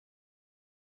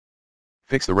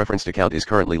Fix the referenced account is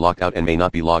currently locked out and may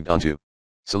not be logged onto.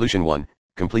 Solution 1.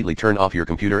 Completely turn off your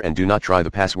computer and do not try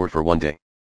the password for 1 day.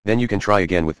 Then you can try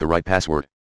again with the right password.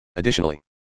 Additionally,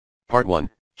 Part 1.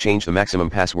 Change the maximum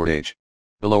password age.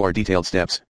 Below are detailed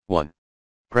steps. 1.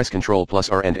 Press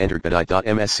Ctrl+R and enter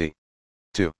gedit.msc.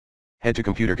 2. Head to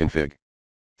Computer Config.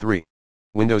 3.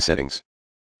 Windows Settings.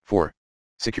 4.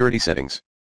 Security Settings.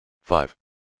 5.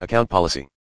 Account Policy.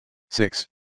 6.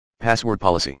 Password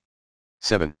Policy.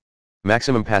 7.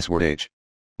 Maximum password age.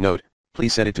 Note,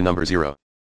 please set it to number 0.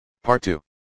 Part 2.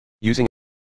 Using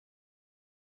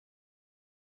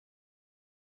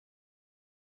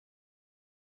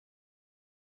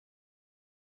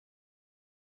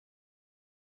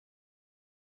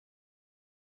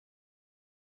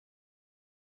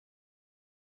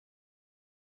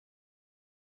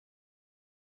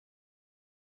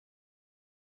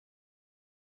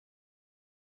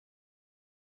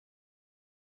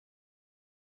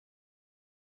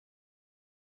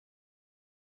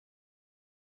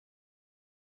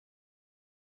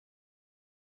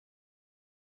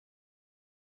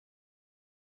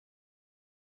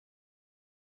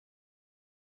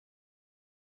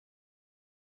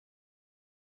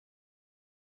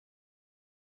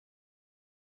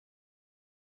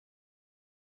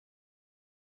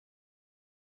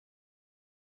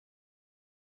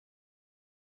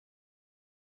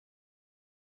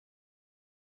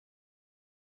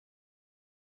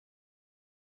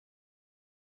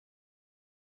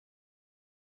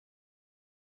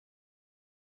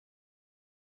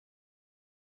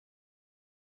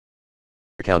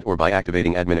account or by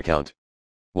activating admin account.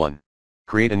 1.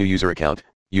 Create a new user account,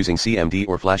 using CMD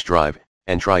or flash drive,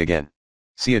 and try again.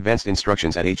 See advanced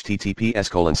instructions at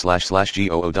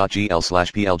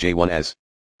https://goo.gl/plj1s.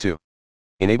 2.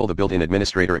 Enable the built-in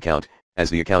administrator account, as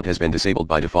the account has been disabled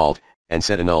by default, and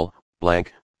set a null,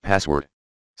 blank, password.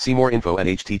 See more info at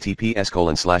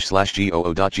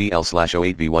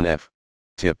https://goo.gl/08v1f.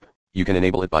 Tip, you can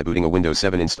enable it by booting a Windows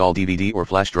 7 install DVD or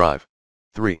flash drive.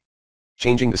 3.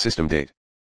 Changing the system date.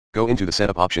 Go into the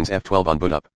setup options F12 on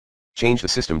boot up. Change the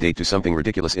system date to something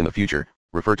ridiculous in the future,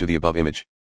 refer to the above image.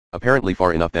 Apparently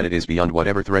far enough that it is beyond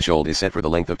whatever threshold is set for the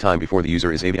length of time before the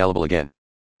user is available again.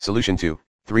 Solution 2,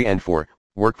 3 and 4,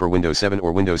 work for Windows 7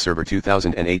 or Windows Server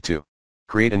 2008. 2.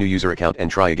 Create a new user account and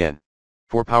try again.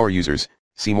 For power users,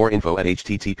 see more info at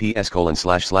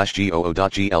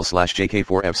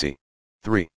https://goo.gl/jk4fc.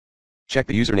 3. Check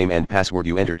the username and password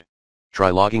you entered. Try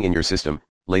logging in your system,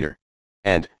 later.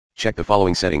 And, check the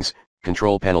following settings: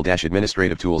 Control Panel -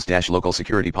 Administrative Tools - Local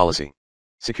Security Policy.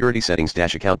 Security Settings -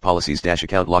 Account Policies -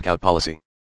 Account Lockout Policy.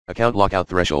 Account Lockout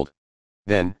Threshold.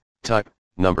 Then, type,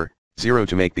 number, 0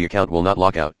 to make the account will not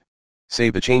lock out.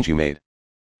 Save the change you made.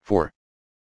 4.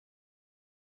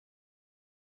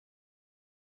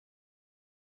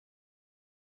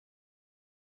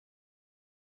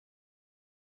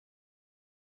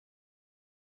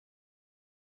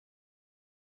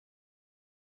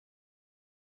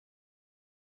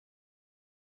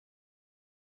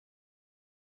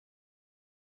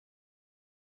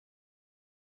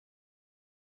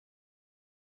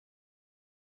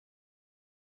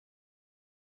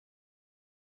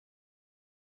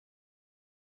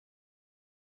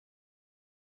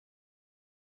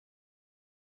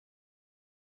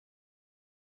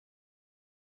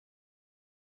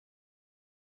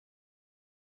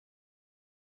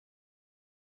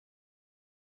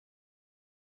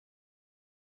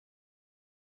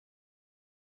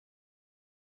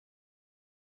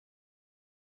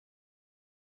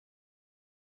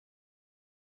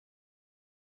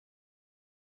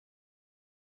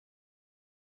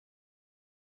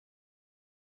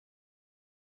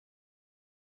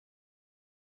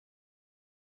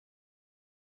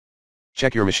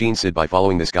 Check your machine SID by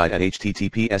following this guide at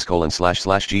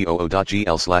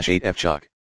https://goo.gl/8f-choc.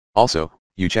 Also,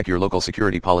 you check your local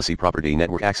security policy property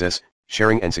network access,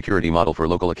 sharing and security model for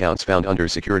local accounts found under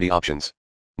security options.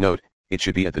 Note, it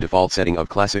should be at the default setting of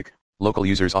classic, local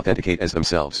users authenticate as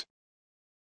themselves.